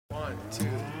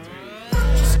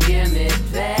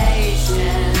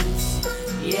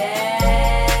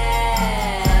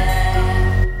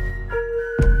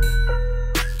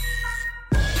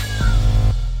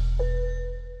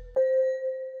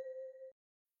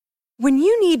When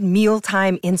you need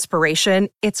mealtime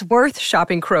inspiration, it's worth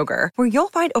shopping Kroger, where you'll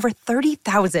find over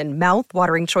 30,000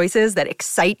 mouth-watering choices that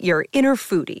excite your inner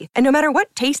foodie. And no matter what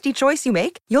tasty choice you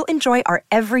make, you'll enjoy our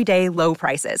everyday low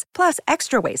prices, plus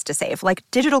extra ways to save, like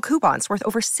digital coupons worth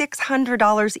over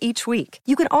 $600 each week.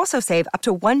 You can also save up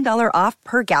to $1 off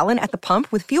per gallon at the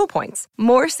pump with fuel points.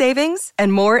 More savings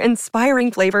and more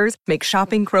inspiring flavors make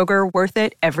shopping Kroger worth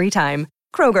it every time.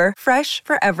 Kroger, fresh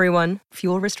for everyone.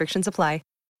 Fuel restrictions apply.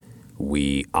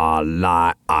 We are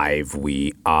live,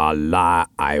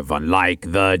 unlike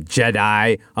the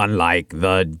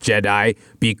Jedi,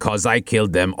 because I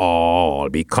killed them all,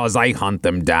 because I hunt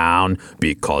them down,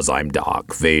 because I'm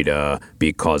Dark Vader.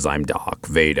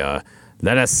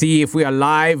 Let us see if we are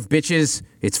live, bitches.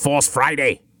 It's Force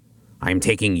Friday. I'm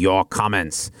taking your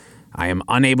comments. I am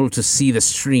unable to see the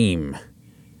stream,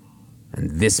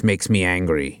 and this makes me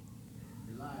angry.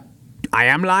 I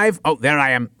am live? Oh, there I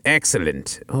am.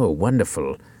 Excellent. Oh,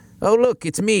 wonderful. Oh, look,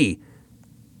 it's me.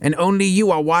 And only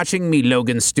you are watching me,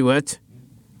 Logan Stewart.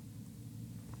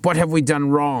 What have we done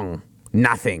wrong?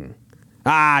 Nothing.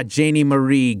 Ah, Janie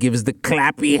Marie gives the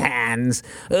clappy hands.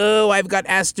 Oh, I've got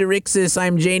asterixis.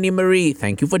 I'm Janie Marie.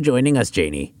 Thank you for joining us,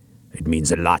 Janie. It means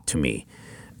a lot to me.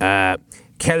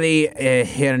 Kelly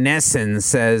Hernessen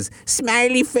says,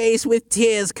 smiley face with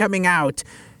tears coming out.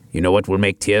 You know what will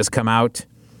make tears come out?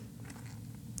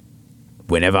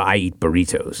 Whenever I eat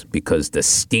burritos, because the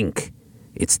stink,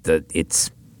 it's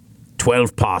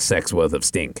 12 parsecs worth of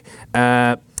stink.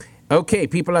 Okay,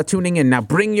 people are tuning in. Now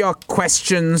bring your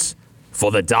questions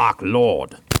for the Dark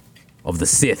Lord of the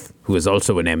Sith, who is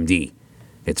also an MD.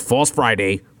 It's Force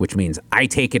Friday, which means I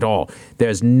take it all.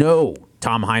 There's no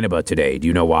Tom Heineber today. Do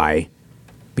you know why?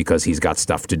 Because he's got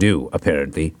stuff to do,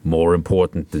 apparently. More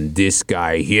important than this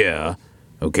guy here.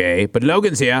 Okay, but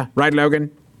Logan's here. Right,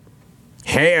 Logan?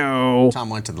 Hey-o.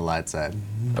 Tom went to the light side.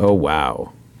 Oh,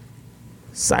 wow.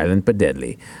 Silent but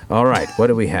deadly. All right, what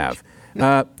do we have?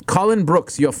 Colin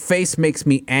Brooks, your face makes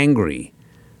me angry.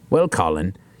 Well,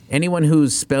 Colin, anyone who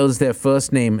spells their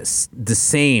first name the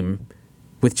same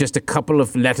with just a couple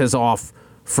of letters off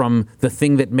from the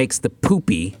thing that makes the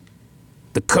poopy,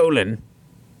 the colon,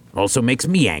 also makes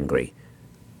me angry.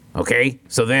 Okay,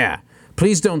 so there.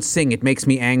 Please don't sing, it makes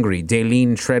me angry.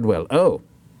 Daleen Treadwell.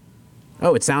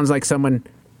 Oh, it sounds like someone's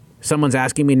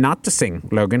asking me not to sing,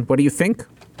 Logan. What do you think?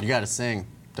 You gotta sing,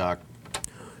 Doc.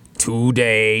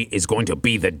 Today is going to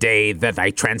be the day that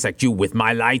I transect you with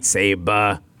my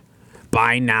lightsaber.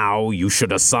 By now, you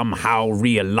should have somehow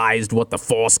realized what the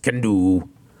Force can do.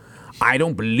 I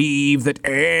don't believe that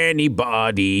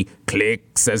anybody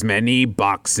clicks as many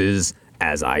boxes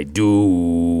as I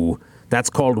do. That's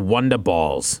called Wonder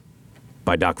Balls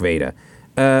by Dark Vader.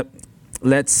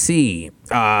 Let's see.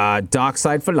 Dark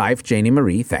Side for Life, Janie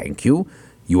Marie, thank you.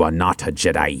 You are not a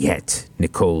Jedi yet,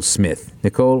 Nicole Smith.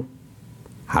 Nicole,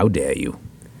 how dare you?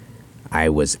 I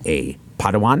was a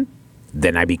Padawan,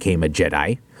 then I became a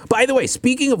Jedi. By the way,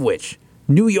 speaking of which,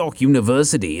 New York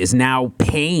University is now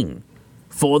paying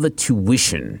for the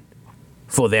tuition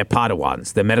for their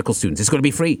Padawans, their medical students. It's going to be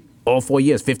free. All 4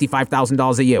 years,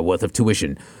 $55,000 a year worth of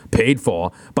tuition, paid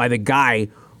for by the guy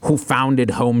who founded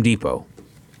Home Depot.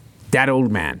 That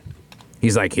old man.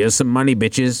 He's like, here's some money,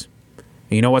 bitches.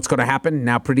 And you know what's going to happen?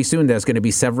 Now, pretty soon, there's going to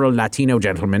be several Latino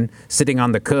gentlemen sitting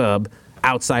on the curb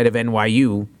outside of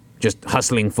NYU just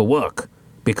hustling for work.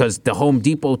 Because the Home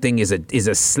Depot thing is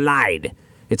a slide.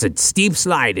 It's a steep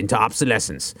slide into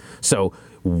obsolescence. So,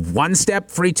 one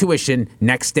step, free tuition.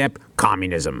 Next step,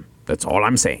 communism. That's all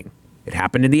I'm saying. It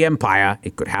happened in the Empire.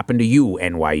 It could happen to you,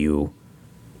 NYU.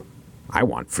 I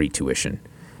want free tuition.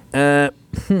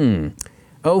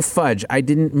 Oh, fudge, I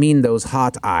didn't mean those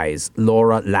hot eyes.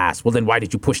 Laura Lass. Well, then why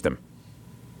did you push them?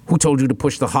 Who told you to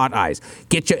push the hot eyes?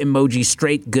 Get your emoji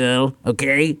straight, girl,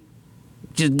 okay?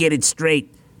 Just get it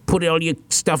straight. Put all your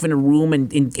stuff in a room and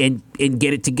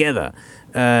get it together.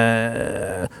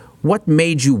 What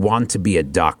made you want to be a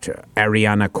doctor?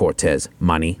 Ariana Cortez.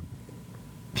 Money.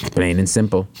 Plain and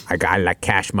simple. I like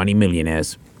cash money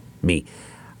millionaires. Me.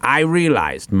 I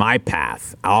realized my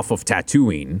path off of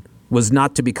Tatooine was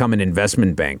not to become an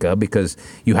investment banker because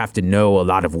you have to know a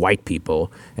lot of white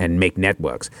people and make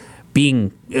networks.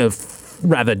 Being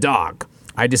rather dark,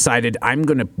 I decided I'm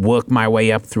going to work my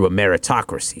way up through a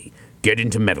meritocracy, get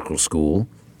into medical school,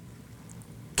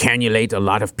 cannulate a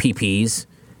lot of PPs,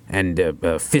 and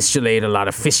fistulate a lot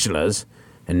of fistulas,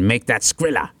 and make that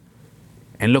Skrilla.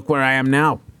 And look where I am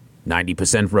now.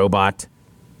 90% robot,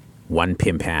 1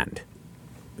 pimp hand.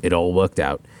 It all worked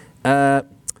out.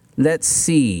 Let's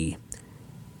see.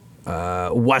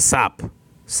 What's up,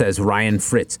 says Ryan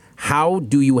Fritz. How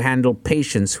do you handle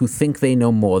patients who think they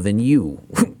know more than you?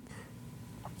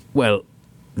 Well,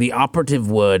 the operative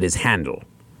word is handle.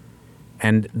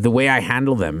 And the way I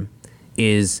handle them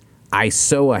is I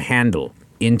sew a handle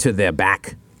into their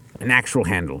back, an actual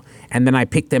handle, and then I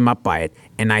pick them up by it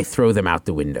and I throw them out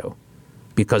the window.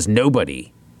 Because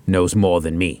nobody knows more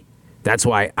than me. That's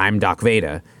why I'm Doc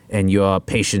Vader and you're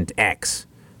patient X.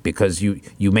 Because you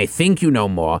may think you know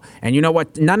more, and you know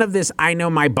what? None of this I know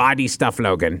my body stuff,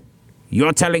 Logan.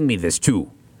 You're telling me this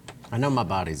too. I know my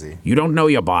body, Z. You don't know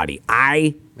your body.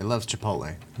 It loves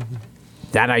Chipotle.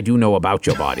 That I do know about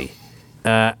your body.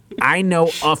 I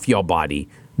know of your body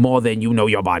more than you know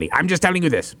your body. I'm just telling you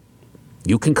this.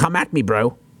 You can come at me,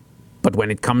 bro. But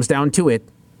when it comes down to it,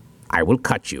 I will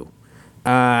cut you.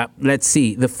 Let's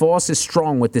see. The force is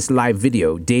strong with this live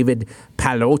video. David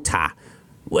Palota.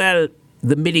 Well,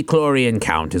 the midichlorian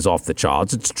count is off the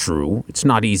charts. It's true. It's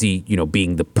not easy,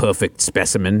 being the perfect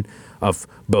specimen of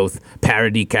both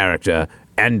parody character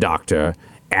and doctor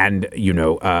and,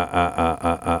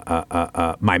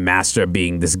 my master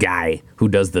being this guy who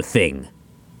does the thing.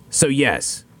 So,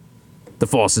 yes, the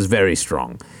force is very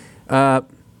strong.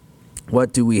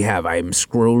 What do we have? I'm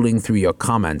scrolling through your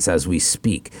comments as we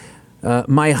speak.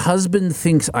 My husband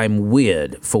thinks I'm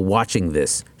weird for watching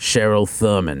this. Cheryl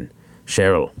Thurman.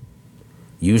 Cheryl,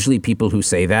 usually people who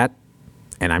say that,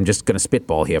 and I'm just going to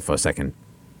spitball here for a second,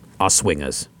 are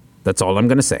swingers. That's all I'm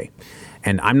going to say.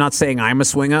 And I'm not saying I'm a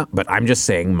swinger, but I'm just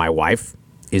saying my wife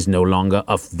is no longer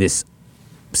of this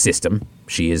system.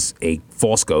 She is a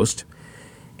force ghost.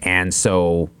 And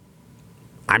so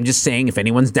I'm just saying if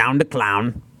anyone's down to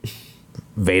clown,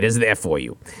 Vader's there for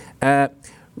you.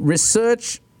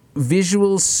 Research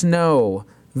visual snow.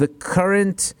 The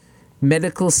current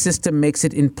medical system makes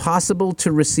it impossible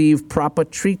to receive proper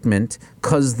treatment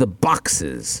because the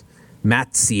boxes.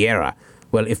 Matt Sierra.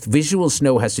 Well, if visual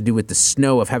snow has to do with the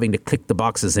snow of having to click the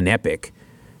boxes in Epic,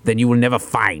 then you will never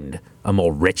find a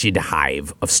more wretched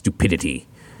hive of stupidity.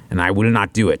 And I will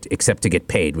not do it, except to get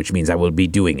paid, which means I will be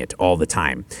doing it all the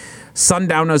time.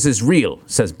 Sundowners is real,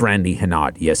 says Brandy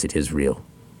Hennard. Yes, it is real.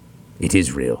 It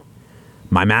is real.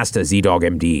 My master, Z-Dog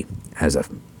MD, as a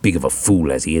big of a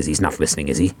fool as he is, he's not listening,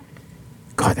 is he?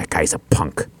 God, that guy's a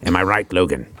punk. Am I right,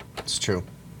 Logan? It's true.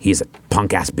 He is a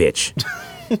punk-ass bitch.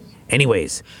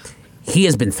 Anyways, he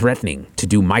has been threatening to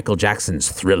do Michael Jackson's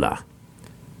Thriller,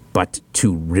 but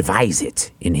to revise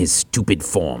it in his stupid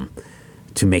form,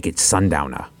 to make it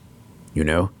Sundowner.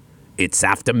 It's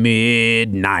after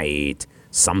midnight,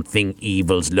 something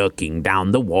evil's lurking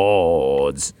down the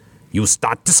wards. You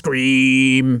start to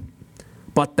scream,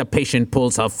 but the patient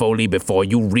pulls her Foley before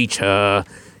you reach her.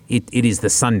 It is the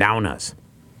Sundowners.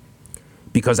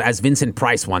 Because as Vincent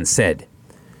Price once said,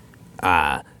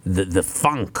 the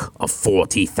funk of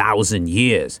 40,000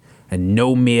 years, and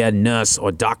no mere nurse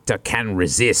or doctor can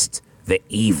resist the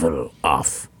evil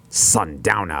of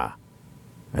Sundowner.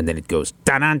 And then it goes,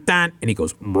 dun-dun-dun, and he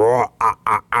goes,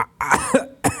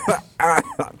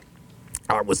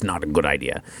 That was not a good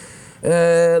idea.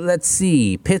 Let's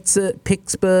see.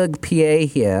 Pittsburgh, PA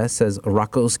here, says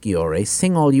Rocco Sciore.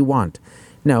 Sing all you want.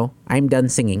 No, I'm done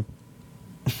singing.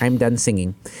 I'm done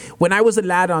singing. When I was a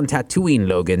lad on Tatooine,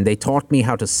 Logan, they taught me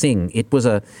how to sing. It was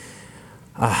a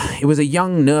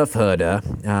young nerf herder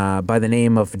by the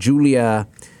name of Julia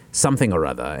something or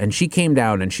other. And she came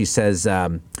down and she says,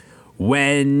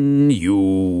 when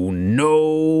you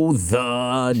know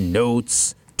the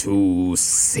notes to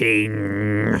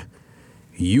sing,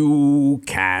 you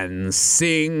can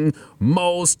sing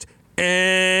most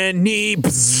any...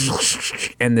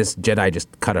 And this Jedi just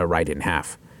cut her right in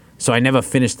half. So I never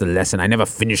finished the lesson. I never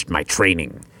finished my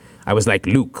training. I was like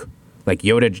Luke, like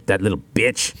Yoda, that little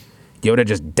bitch. Yoda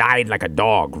just died like a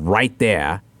dog right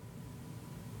there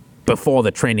before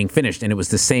the training finished. And it was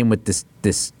the same with this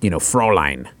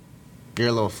Fraulein. You're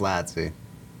a little flat, see.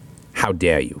 How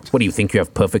dare you? What do you think, you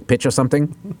have perfect pitch or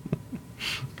something?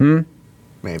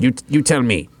 Maybe. You tell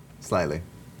me. Slightly.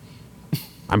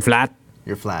 I'm flat?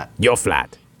 You're flat. You're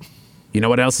flat. You know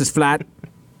what else is flat?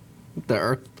 The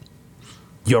Earth.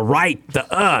 You're right, the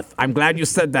Earth. I'm glad you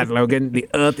said that, Logan. The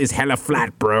Earth is hella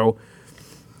flat, bro.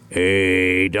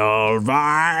 Edelweiss,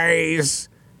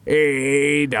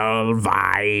 Edelweiss,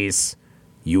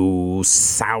 you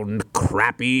sound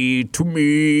crappy to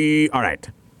me. All right,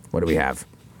 what do we have?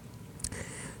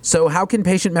 So how can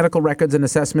patient medical records and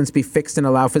assessments be fixed and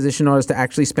allow physician orders to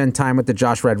actually spend time with the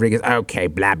Josh Rodriguez? Okay,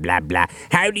 blah, blah, blah.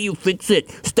 How do you fix it?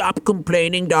 Stop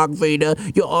complaining, Doc Vader.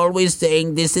 You're always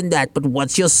saying this and that, but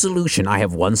what's your solution? I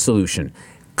have one solution.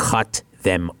 Cut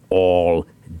them all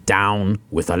down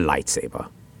with a lightsaber.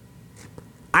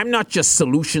 I'm not just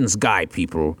solutions guy,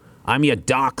 people. I'm your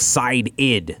dark side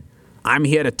id. I'm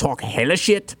here to talk hella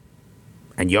shit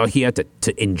and you're here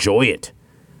to enjoy it.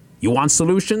 You want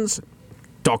solutions?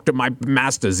 Talk to my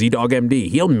master, Z-Dog MD.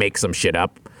 He'll make some shit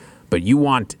up. But you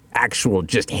want actual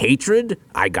just hatred?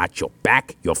 I got your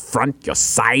back, your front, your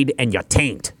side, and your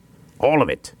taint. All of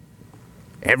it.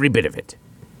 Every bit of it.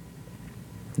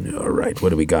 All right, what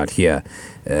do we got here?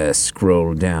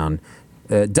 Scroll down.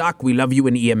 Doc, we love you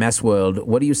in EMS world.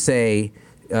 What do you say?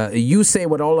 You say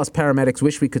what all us paramedics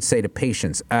wish we could say to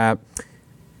patients.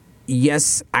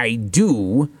 Yes, I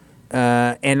do.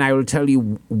 And I will tell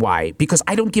you why. Because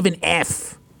I don't give an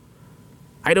F.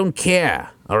 I don't care,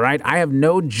 all right? I have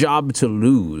no job to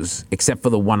lose except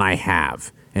for the one I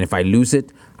have. And if I lose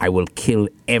it, I will kill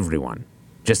everyone.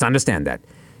 Just understand that.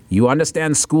 You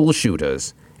understand school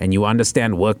shooters and you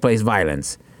understand workplace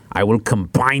violence. I will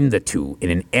combine the two in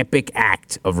an epic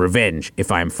act of revenge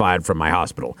if I am fired from my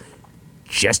hospital.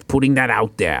 Just putting that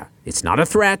out there. It's not a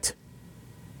threat.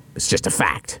 It's just a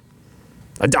fact.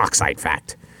 A dark side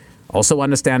fact. Also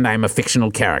understand I am a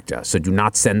fictional character, so do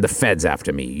not send the feds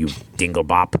after me, you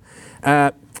dinglebop.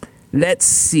 Let's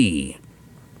see.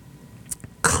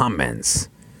 Comments.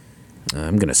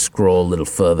 I'm going to scroll a little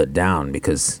further down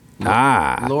because...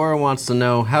 Laura wants to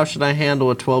know, how should I handle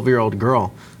a 12-year-old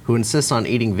girl who insists on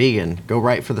eating vegan? Go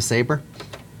right for the saber?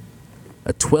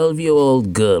 A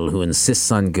 12-year-old girl who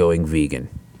insists on going vegan.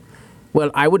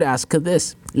 Well, I would ask her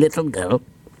this. Little girl,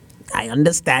 I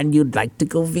understand you'd like to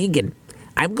go vegan.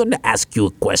 I'm going to ask you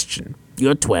a question.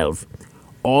 You're 12.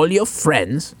 All your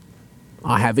friends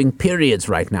are having periods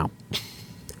right now.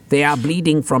 They are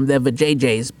bleeding from their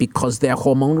vajayjays because their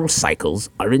hormonal cycles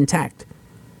are intact.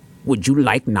 Would you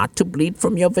like not to bleed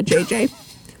from your vajayjay?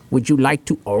 Would you like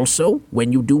to also,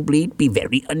 when you do bleed, be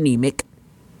very anemic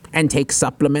and take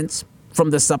supplements from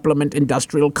the supplement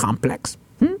industrial complex?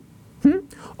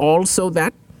 All so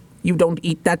that you don't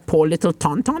eat that poor little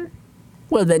tauntaun?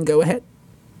 Well, then go ahead.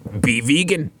 Be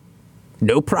vegan.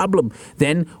 No problem.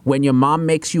 Then, when your mom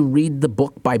makes you read the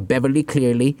book by Beverly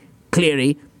Cleary,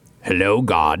 hello,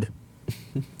 God.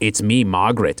 It's me,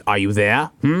 Margaret. Are you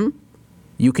there?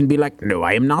 You can be like, no,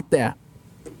 I am not there.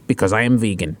 Because I am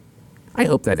vegan. I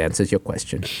hope that answers your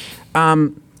question.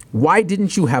 Why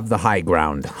didn't you have the high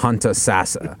ground, Hunter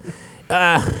Sassa?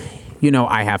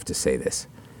 I have to say this.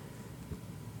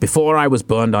 Before I was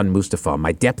burned on Mustafar,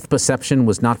 my depth perception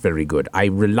was not very good. I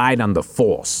relied on the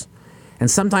Force. And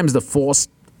sometimes the Force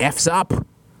F's up.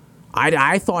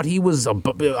 I thought he was,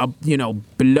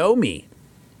 below me.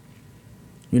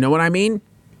 You know what I mean?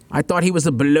 I thought he was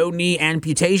a below-knee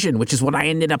amputation, which is what I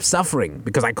ended up suffering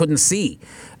because I couldn't see.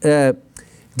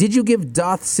 Did you give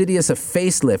Darth Sidious a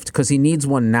facelift because he needs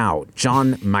one now?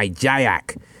 John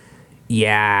Majayak.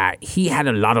 Yeah, he had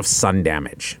a lot of sun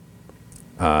damage.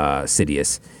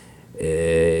 Sidious.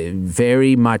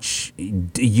 Very much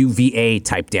UVA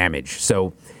type damage.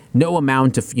 So no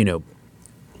amount of,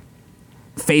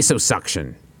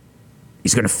 vasosuction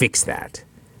is going to fix that.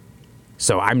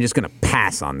 So I'm just going to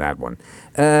pass on that one.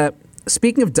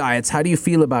 Speaking of diets, how do you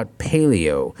feel about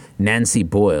paleo? Nancy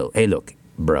Boyle. Hey, look,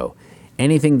 bro.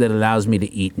 Anything that allows me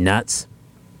to eat nuts,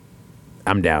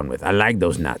 I'm down with. I like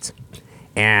those nuts.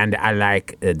 And I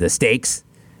like the steaks.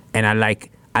 And I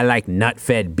like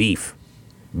nut-fed beef.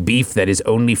 Beef that is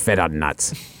only fed on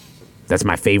nuts. That's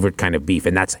my favorite kind of beef,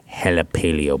 and that's hella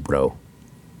paleo, bro.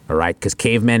 All right? Because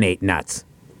cavemen ate nuts.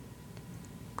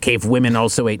 Cave women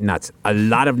also ate nuts. A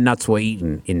lot of nuts were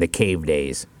eaten in the cave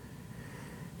days.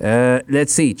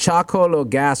 Let's see. Charcoal or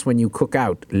gas when you cook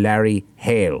out? Larry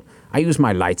Hale. I use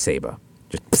my lightsaber.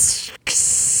 Just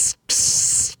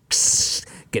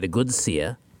get a good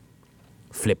sear.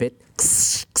 Flip it.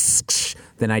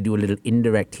 Then I do a little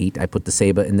indirect heat. I put the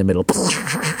saber in the middle.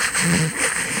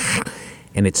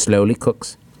 And it slowly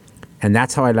cooks. And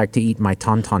that's how I like to eat my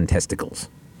tauntaun testicles.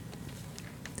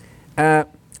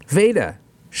 Vader,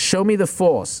 show me the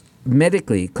Force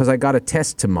medically because I got a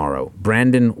test tomorrow.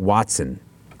 Brandon Watson.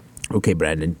 Okay,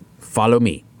 Brandon, follow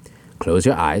me. Close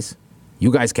your eyes.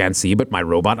 You guys can't see, but my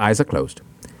robot eyes are closed.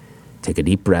 Take a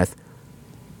deep breath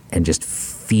and just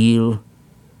feel.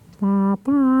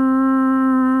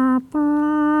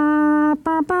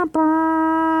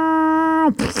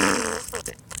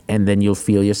 And then you'll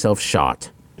feel yourself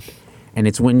shot. And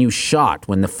it's when you shot,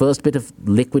 when the first bit of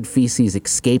liquid feces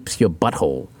escapes your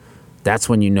butthole, that's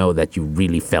when you know that you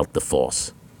really felt the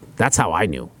Force. That's how I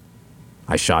knew.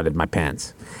 I shot at my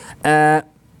pants.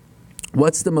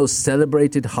 What's the most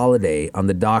celebrated holiday on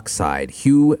the dark side?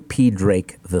 Hugh P.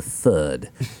 Drake III.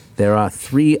 There are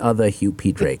 3 other Hugh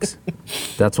P. Drakes.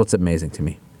 That's what's amazing to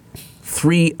me.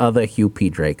 3 other Hugh P.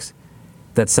 Drakes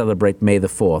that celebrate May the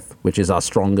 4th, which is our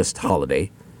strongest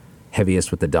holiday, heaviest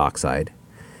with the dark side.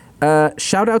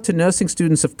 Shout out to nursing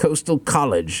students of Coastal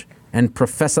College and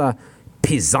Professor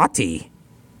Pizzotti.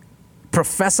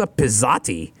 Professor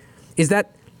Pizzotti?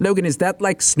 Logan, is that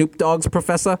like Snoop Dogg's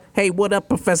professor? Hey, what up,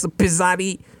 Professor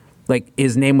Pizzotti? Like,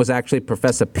 his name was actually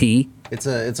Professor P? It's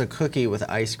a cookie with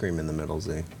ice cream in the middle,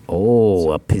 Z.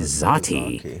 Oh, a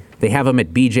Pizzotti. They have them at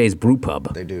BJ's Brew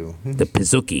Pub. They do. The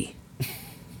Pizzuki.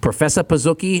 Professor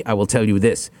Pizzuki, I will tell you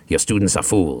this. Your students are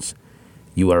fools.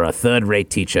 You are a third-rate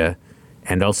teacher,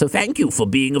 and also thank you for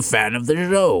being a fan of the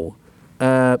show.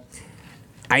 I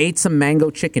ate some mango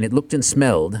chicken. It looked and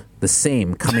smelled the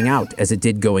same coming out as it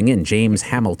did going in. James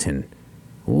Hamilton.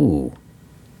 Ooh.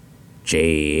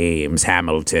 James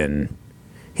Hamilton.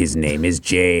 His name is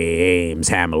James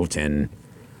Hamilton.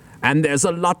 And there's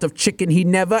a lot of chicken he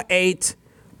never ate.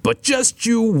 But just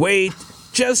you wait.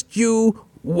 Just you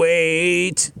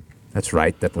wait. That's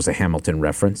right. That was a Hamilton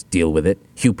reference. Deal with it.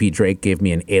 Hugh P. Drake gave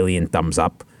me an alien thumbs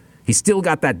up. He's still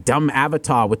got that dumb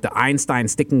avatar with the Einstein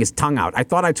sticking his tongue out. I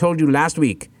thought I told you last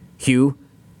week, Hugh.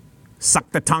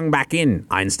 Suck the tongue back in,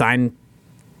 Einstein.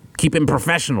 Keep him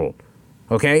professional,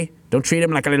 okay? Don't treat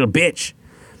him like a little bitch.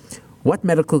 What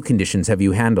medical conditions have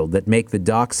you handled that make the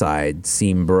dark side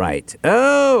seem bright?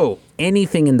 Oh,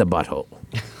 anything in the butthole.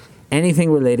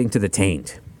 Anything relating to the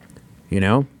taint, you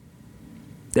know?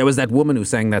 There was that woman who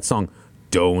sang that song,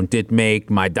 Don't It Make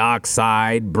My Dark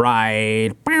Side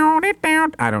Bright.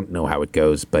 I don't know how it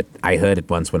goes, but I heard it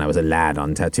once when I was a lad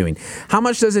on Tatooine. How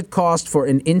much does it cost for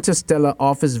an interstellar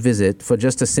office visit for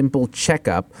just a simple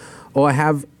checkup, or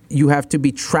you have to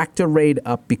be tractor-rayed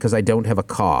up because I don't have a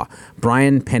car?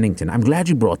 Brian Pennington. I'm glad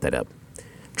you brought that up.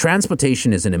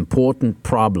 Transportation is an important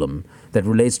problem that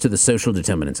relates to the social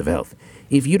determinants of health.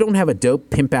 If you don't have a dope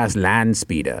pimp-ass land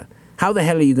speeder, how the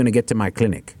hell are you going to get to my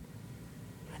clinic?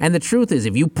 And the truth is,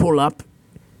 if you pull up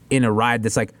in a ride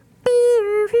that's like,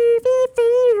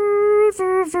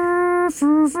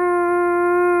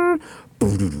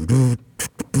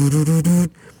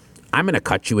 I'm going to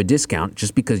cut you a discount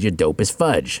just because you're dope as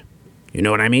fudge. You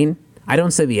know what I mean? I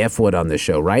don't say the F word on this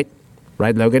show, right?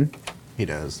 Right, Logan? He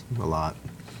does, a lot.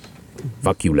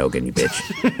 Fuck you, Logan, you bitch.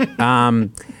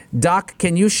 Doc,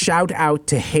 can you shout out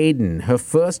to Hayden, her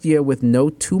first year with no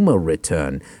tumor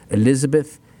return,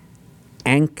 Elizabeth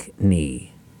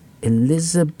Ankney.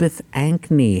 Elizabeth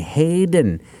Ankney.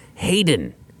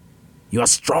 Hayden, you are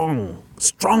strong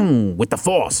with the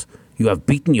force. You have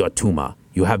beaten your tumor.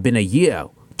 You have been a year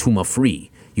tumor-free.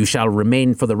 You shall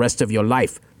remain for the rest of your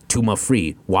life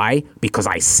tumor-free. Why? Because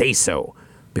I say so.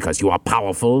 Because you are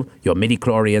powerful, your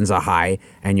midichlorians are high,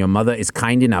 and your mother is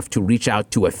kind enough to reach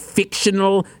out to a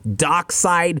fictional dark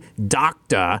side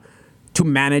doctor to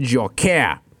manage your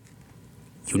care.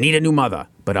 You need a new mother.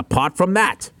 But apart from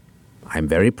that, I'm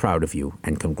very proud of you,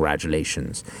 and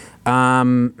congratulations.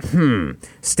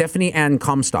 Stephanie Ann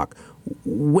Comstock,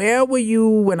 where were you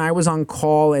when I was on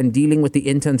call and dealing with the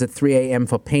interns at 3 a.m.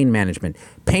 for pain management?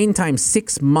 Pain time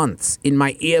 6 months in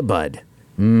my earbud.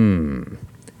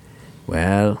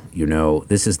 Well, you know,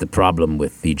 this is the problem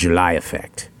with the July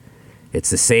effect.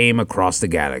 It's the same across the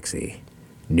galaxy.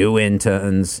 New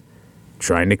interns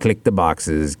trying to click the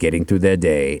boxes, getting through their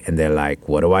day, and they're like,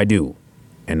 what do I do?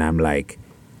 And I'm like,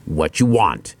 what you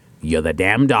want? You're the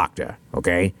damn doctor,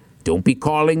 okay? Don't be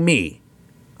calling me.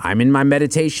 I'm in my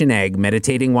meditation egg,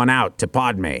 meditating one out to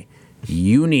Padme.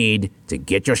 You need to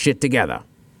get your shit together,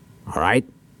 all right?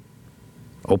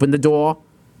 Open the door,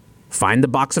 find the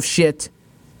box of shit,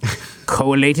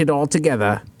 collate it all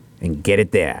together, and get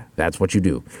it there. That's what you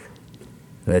do.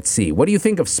 Let's see. What do you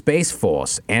think of Space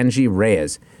Force? Angie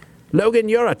Reyes. Logan,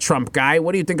 you're a Trump guy.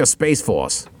 What do you think of Space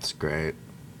Force? It's great.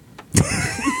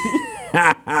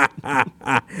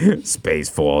 Space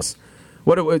Force.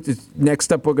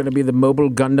 Next up, we're going to be the Mobile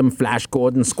Gundam Flash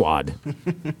Gordon Squad.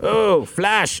 Oh,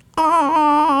 Flash.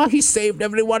 Ah, he saved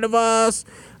every one of us.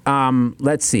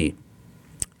 Let's see.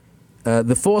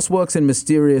 The Force works in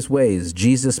mysterious ways.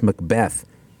 Jesus Macbeth.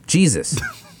 Jesus.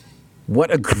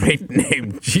 What a great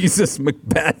name. Jesus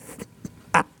Macbeth.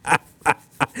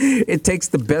 It takes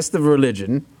the best of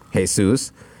religion,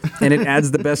 Jesus, and it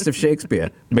adds the best of Shakespeare,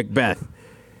 Macbeth.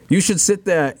 You should sit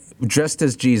there dressed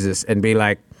as Jesus and be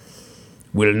like,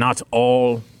 will not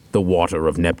all the water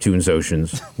of Neptune's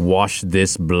oceans wash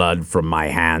this blood from my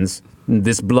hands?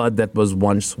 This blood that was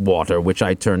once water, which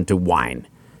I turned to wine.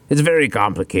 It's very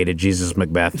complicated, Jesus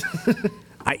Macbeth.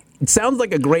 It sounds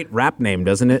like a great rap name,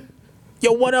 doesn't it?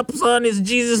 Yo, what up, son? It's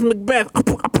Jesus Macbeth.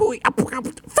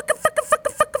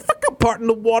 Parting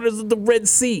the waters of the Red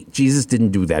Sea. Jesus didn't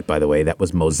do that, by the way. That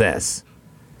was Moses.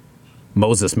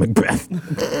 Moses Macbeth.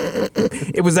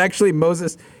 It was actually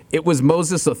Moses. It was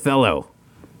Moses Othello.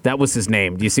 That was his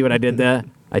name. Do you see what I did there?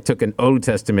 I took an Old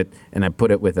Testament and I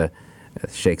put it with a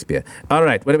Shakespeare. All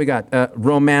right, what do we got?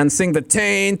 Romancing the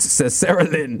taint, says Sarah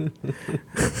Lynn.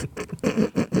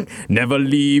 Never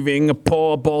leaving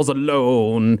poor balls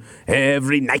alone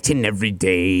every night and every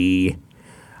day.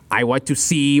 I want to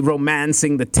see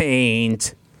romancing the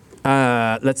taint.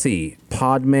 Let's see.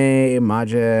 Padme,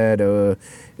 Majed,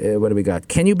 what do we got?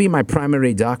 Can you be my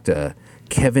primary doctor?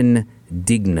 Kevin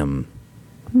Dignam.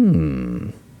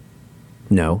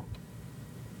 No.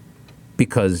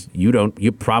 Because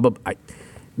you probably,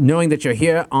 knowing that you're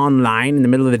here online in the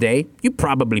middle of the day, you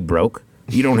probably broke.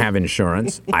 You don't have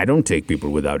insurance. I don't take people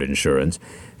without insurance.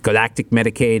 Galactic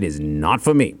Medicaid is not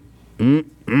for me.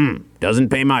 Doesn't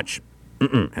pay much.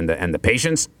 And the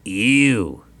patients,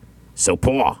 ew. So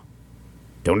poor.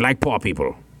 Don't like poor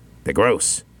people. They're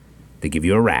gross. They give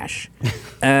you a rash.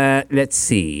 Let's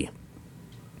see.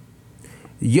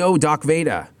 Yo, Doc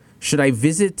Vader, should I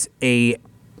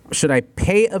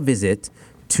pay a visit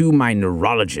to my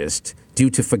neurologist due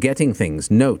to forgetting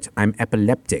things? Note, I'm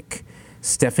epileptic.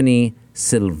 Stephanie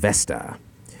Sylvester.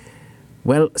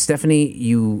 Well, Stephanie,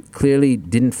 you clearly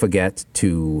didn't forget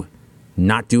to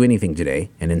not do anything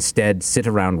today and instead sit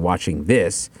around watching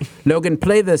this. Logan,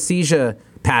 play the seizure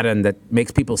pattern that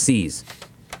makes people seize.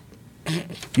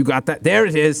 You got that? There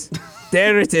it is.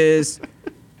 There it is.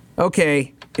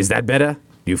 Okay. Is that better?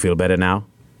 Do you feel better now?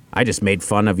 I just made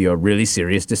fun of your really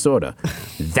serious disorder.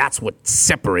 That's what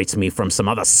separates me from some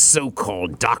other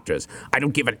so-called doctors. I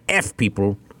don't give an F,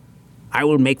 people. I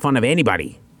will make fun of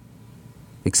anybody.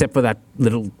 Except for that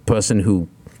little person who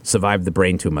survived the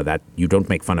brain tumor. That you don't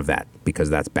make fun of that, because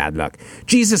that's bad luck.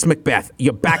 Jesus, Macbeth,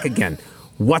 you're back again.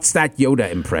 What's that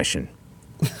Yoda impression?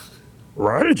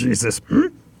 Right, Jesus?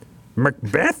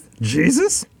 Macbeth?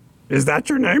 Jesus? Is that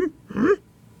your name?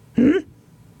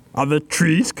 Are the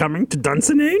trees coming to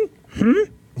Dunsinane?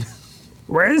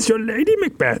 Where's your lady,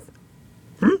 Macbeth?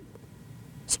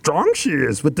 Strong she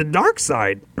is with the dark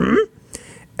side.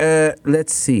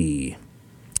 Let's see.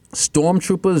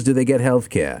 Stormtroopers, do they get health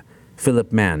care?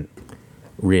 Philip Mann.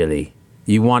 Really?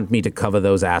 You want me to cover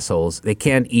those assholes? They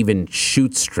can't even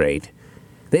shoot straight.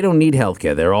 They don't need health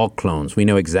care. They're all clones. We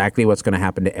know exactly what's going to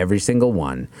happen to every single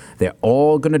one. They're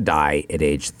all going to die at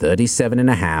age 37 and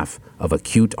a half of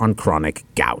acute on chronic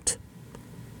gout.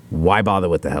 Why bother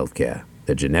with the health care?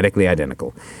 They're genetically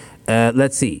identical.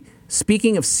 Let's see.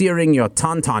 Speaking of searing your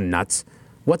tauntaun nuts,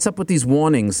 what's up with these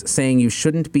warnings saying you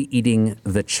shouldn't be eating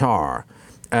the char?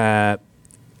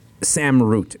 Sam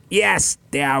Root. Yes,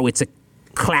 it's a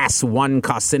class 1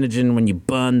 carcinogen when you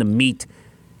burn the meat.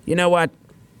 You know what?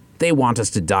 They want us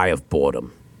to die of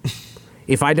boredom.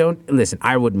 If I don't, listen,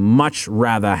 I would much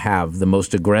rather have the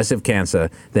most aggressive cancer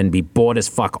than be bored as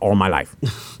fuck all my life.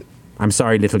 I'm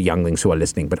sorry, little younglings who are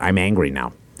listening, but I'm angry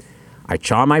now. I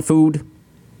char my food.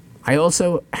 I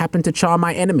also happen to char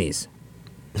my enemies.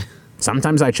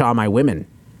 Sometimes I char my women,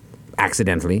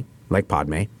 accidentally, like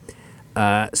Padme.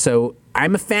 So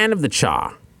I'm a fan of the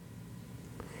char.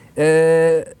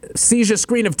 Seizure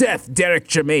screen of death, Derek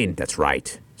Germain. That's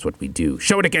right. That's what we do.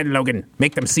 Show it again, Logan.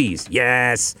 Make them seize.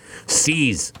 Yes.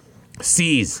 Seize.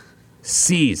 Seize.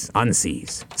 Seize.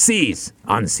 Unseize. Seize.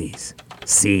 Unseize.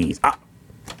 Seize. Ah.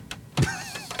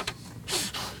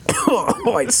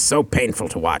 Oh, it's so painful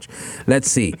to watch.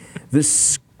 Let's see. The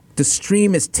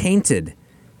stream is tainted.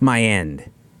 My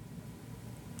end.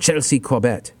 Chelsea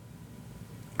Corbett.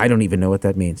 I don't even know what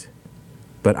that means.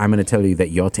 But I'm going to tell you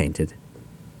that you're tainted.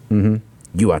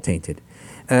 You are tainted.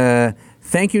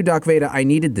 Thank you, Doc Vader. I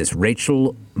needed this.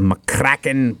 Rachel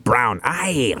McCracken Brown.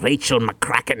 Aye, Rachel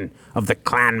McCracken of the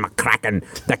clan McCracken.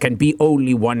 That can be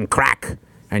only one crack.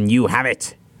 And you have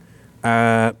it.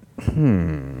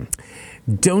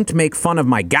 Don't make fun of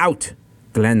my gout.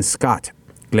 Glenn Scott.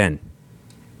 Glenn,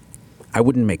 I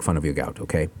wouldn't make fun of your gout,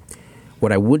 okay?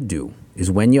 What I would do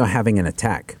is when you're having an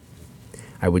attack,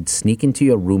 I would sneak into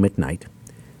your room at night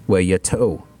where your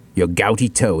gouty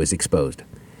toe is exposed.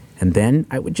 And then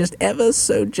I would just ever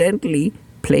so gently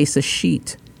place a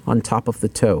sheet on top of the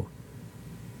toe.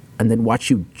 And then watch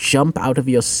you jump out of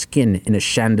your skin in a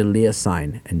chandelier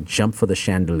sign and jump for the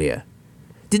chandelier.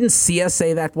 Didn't Sia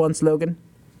say that once, Logan?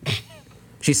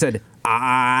 She said,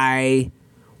 I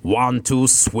want to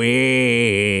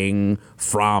swing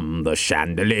from the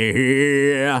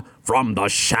chandelier, from the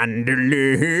chandelier.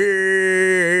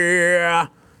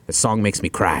 The song makes me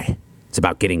cry. It's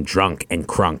about getting drunk and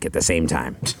crunk at the same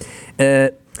time.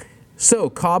 So,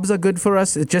 carbs are good for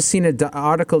us. Just seen an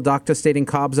article, doctor stating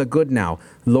carbs are good now.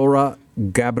 Laura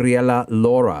Gabriela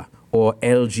Laura, or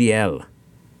LGL.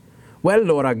 Well,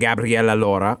 Laura Gabriela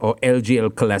Laura, or LGL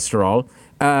cholesterol,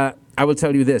 I will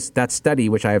tell you this. That study,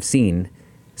 which I have seen,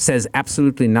 says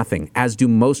absolutely nothing, as do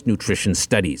most nutrition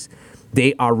studies.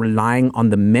 They are relying on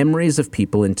the memories of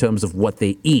people in terms of what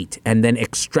they eat and then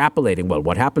extrapolating, well,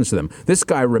 what happens to them? This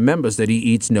guy remembers that he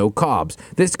eats no carbs.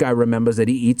 This guy remembers that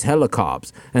he eats hella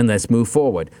carbs. And let's move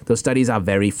forward. Those studies are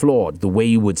very flawed. The way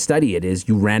you would study it is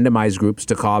you randomize groups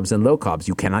to carbs and low carbs.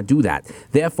 You cannot do that.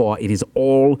 Therefore, it is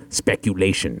all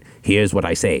speculation. Here's what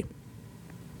I say.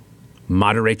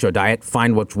 Moderate your diet,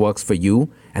 find what works for you,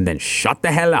 and then shut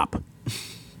the hell up.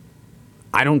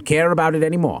 I don't care about it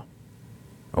anymore.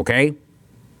 Okay?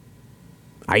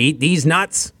 I eat these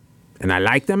nuts, and I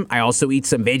like them. I also eat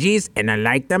some veggies, and I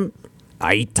like them.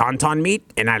 I eat tauntaun meat,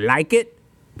 and I like it.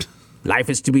 Life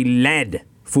is to be led.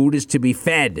 Food is to be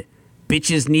fed.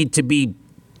 Bitches need to be...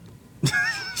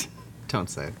 Don't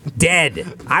say it.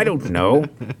 Dead. I don't know.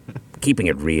 Keeping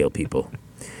it real, people.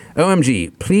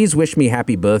 OMG, please wish me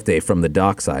happy birthday from the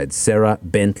dark side, Sarah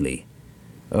Bentley.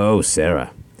 Oh,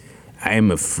 Sarah. I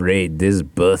am afraid this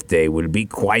birthday will be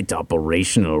quite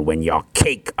operational when your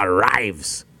cake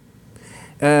arrives.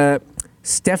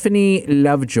 Stephanie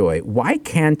Lovejoy, why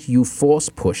can't you force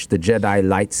push the Jedi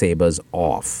lightsabers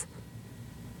off?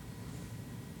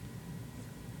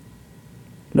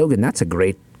 Logan, that's a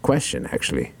great question,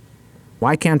 actually.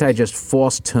 Why can't I just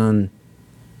force turn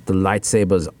the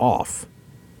lightsabers off?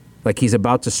 Like he's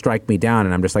about to strike me down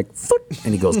and I'm just like, foot,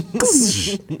 and he goes,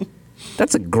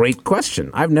 That's a great question.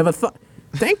 I've never thought.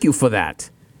 Thank you for that.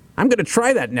 I'm going to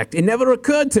try that next. It never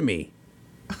occurred to me.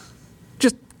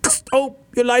 Just, oh,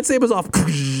 your lightsaber's off.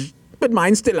 But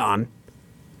mine's still on.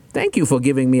 Thank you for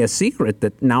giving me a secret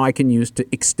that now I can use to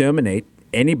exterminate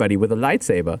anybody with a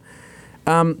lightsaber.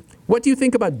 What do you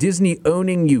think about Disney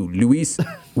owning you, Luis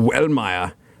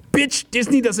Wellmeyer? Bitch,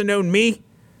 Disney doesn't own me.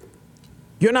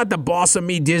 You're not the boss of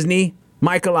me, Disney.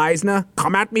 Michael Eisner,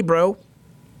 come at me, bro.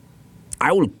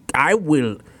 I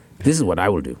will, this is what I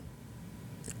will do.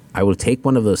 I will take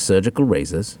one of those surgical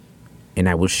razors and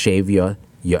I will shave your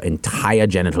entire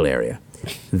genital area.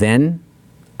 Then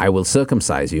I will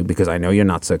circumcise you because I know you're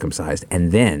not circumcised.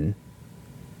 And then,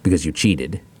 because you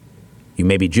cheated, you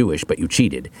may be Jewish, but you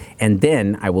cheated. And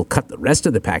then I will cut the rest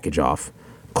of the package off,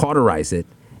 cauterize it,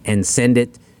 and send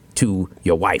it to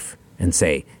your wife and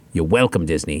say, you're welcome,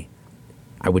 Disney.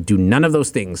 I would do none of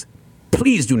those things.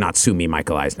 Please do not sue me,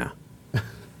 Michael Eisner.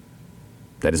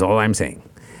 That is all I'm saying.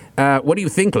 What do you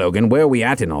think, Logan? Where are we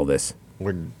at in all this?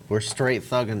 We're straight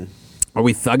thugging. Are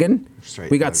we thugging? Straight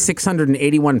we got thugging.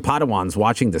 681 Padawans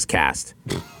watching this cast.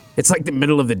 It's like the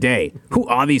middle of the day. Who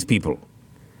are these people?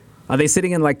 Are they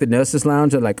sitting in like the nurse's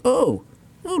lounge and like, oh,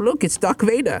 look, it's Darth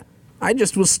Vader. I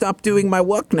just will stop doing my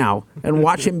work now and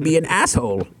watch him be an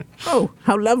asshole. Oh,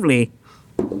 how lovely.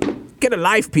 Get a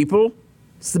life, people.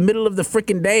 It's the middle of the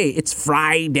frickin' day. It's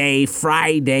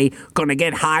Friday. Gonna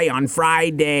get high on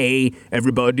Friday.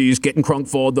 Everybody's getting crunk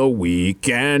for the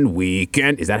weekend.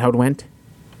 Is that how it went?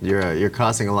 You're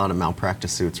causing a lot of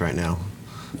malpractice suits right now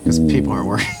because people aren't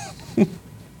working.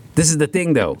 This is the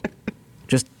thing, though.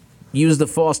 Just use the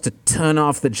Force to turn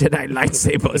off the Jedi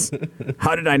lightsabers.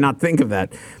 How did I not think of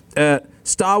that?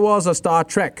 Star Wars or Star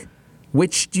Trek?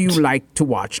 Which do you like to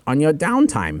watch on your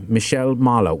downtime? Michelle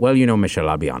Marlowe. Well, you know, Michelle,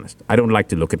 I'll be honest. I don't like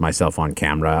to look at myself on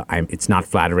camera. It's not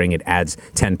flattering. It adds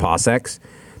 10 parsecs.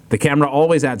 The camera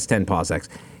always adds 10 parsecs.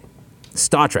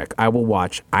 Star Trek, I will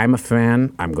watch. I'm a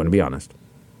fan. I'm going to be honest.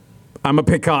 I'm a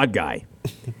Picard guy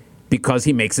because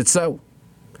he makes it so.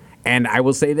 And I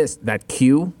will say this, that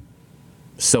Q,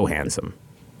 so handsome.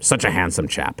 Such a handsome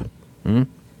chap.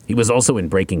 He was also in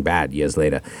Breaking Bad years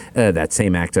later. That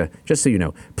same actor, just so you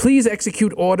know. Please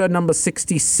execute order number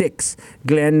 66,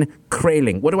 Glenn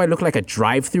Kraling. What do I look like, a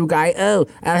drive-through guy? Oh,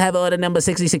 I'll have order number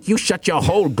 66. You shut your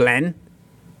hole, Glenn.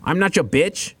 I'm not your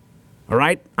bitch, all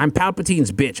right? I'm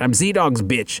Palpatine's bitch. I'm Z-Dog's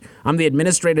bitch. I'm the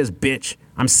administrator's bitch.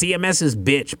 I'm CMS's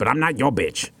bitch, but I'm not your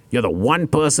bitch. You're the one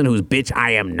person whose bitch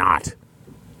I am not.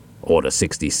 Order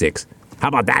 66. How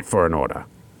about that for an order?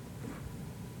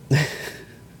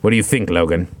 What do you think,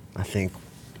 Logan? I think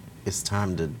it's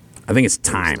time to. I think it's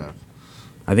time. stuff.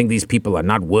 I think these people are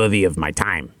not worthy of my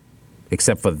time,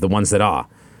 except for the ones that are.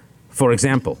 For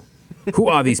example, who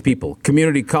are these people?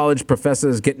 Community college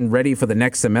professors getting ready for the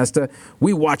next semester?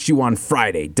 We watch you on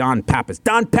Friday, Don Pappas.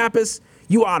 Don Pappas,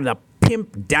 you are the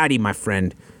pimp daddy, my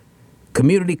friend.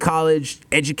 Community college,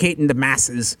 educating the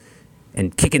masses,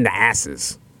 and kicking the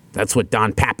asses. That's what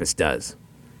Don Pappas does.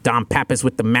 Don Pappas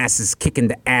with the masses kicking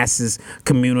the asses.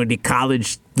 Community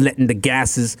college letting the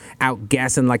gases out,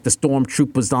 gassing like the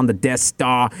stormtroopers on the Death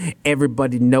Star.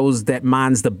 Everybody knows that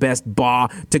mine's the best bar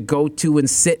to go to and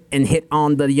sit and hit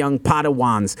on the young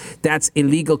Padawans. That's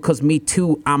illegal because me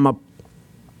too, I'm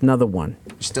another one.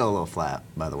 You're still a little flat,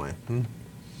 by the way.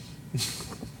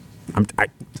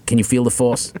 Can you feel the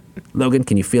force? Logan,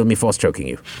 can you feel me force choking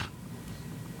you?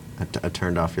 I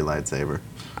turned off your lightsaber.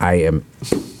 I am.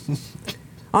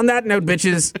 On that note,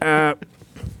 bitches,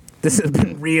 this has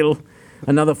been real.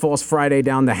 Another Force Friday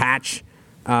down the hatch.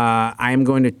 I'm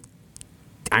going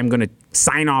to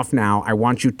sign off now. I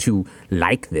want you to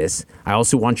like this. I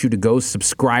also want you to go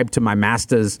subscribe to my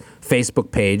master's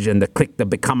Facebook page and click the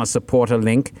Become a Supporter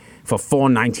link for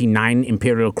 $4.99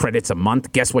 Imperial credits a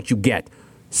month. Guess what you get?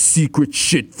 Secret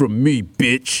shit from me,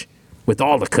 bitch. With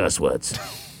all the curse words.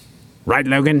 Right,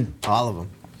 Logan? All of them.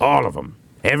 All of them.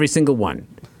 Every single one.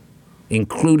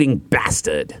 Including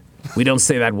bastard. We don't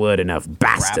say that word enough.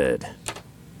 Bastard.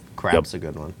 Crap's a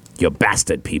good one. You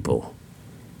bastard people.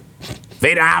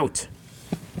 Vader out.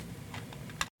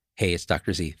 Hey, it's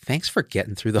Dr. Z. Thanks for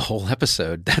getting through the whole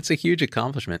episode. That's a huge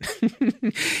accomplishment.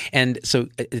 And so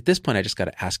at this point, I just got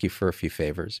to ask you for a few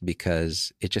favors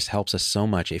because it just helps us so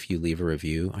much if you leave a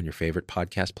review on your favorite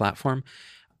podcast platform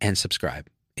and subscribe.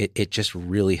 It just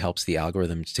really helps the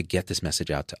algorithms to get this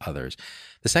message out to others.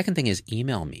 The second thing is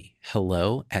email me,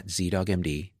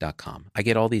 hello@zdogmd.com. I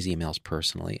get all these emails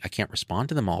personally. I can't respond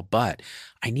to them all, but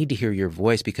I need to hear your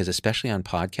voice because especially on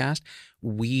podcast,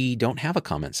 we don't have a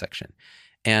comment section.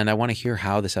 And I want to hear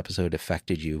how this episode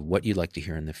affected you, what you'd like to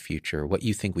hear in the future, what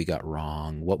you think we got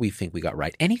wrong, what we think we got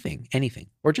right, anything,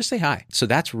 or just say hi. So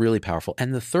that's really powerful.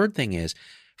 And the third thing is,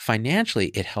 financially,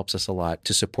 it helps us a lot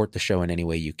to support the show in any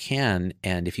way you can.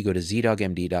 And if you go to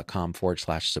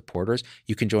zdogmd.com/supporters,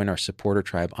 you can join our supporter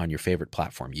tribe on your favorite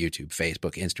platform, YouTube,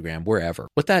 Facebook, Instagram, wherever.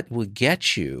 What that will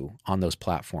get you on those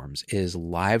platforms is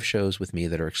live shows with me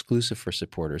that are exclusive for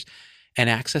supporters and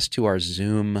access to our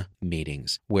Zoom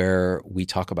meetings where we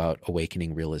talk about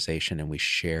awakening realization and we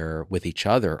share with each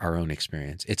other our own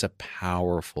experience. It's a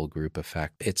powerful group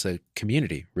effect. It's a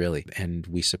community, really. And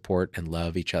we support and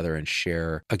love each other and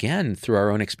share, again, through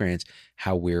our own experience,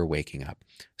 how we're waking up.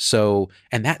 So,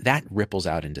 and that ripples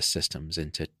out into systems,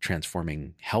 into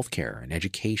transforming healthcare and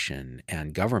education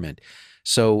and government.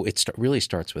 So it really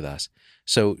starts with us.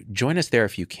 So join us there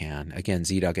if you can. Again,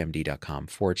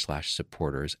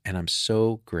 zdogmd.com/supporters. And I'm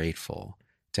so grateful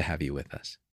to have you with us.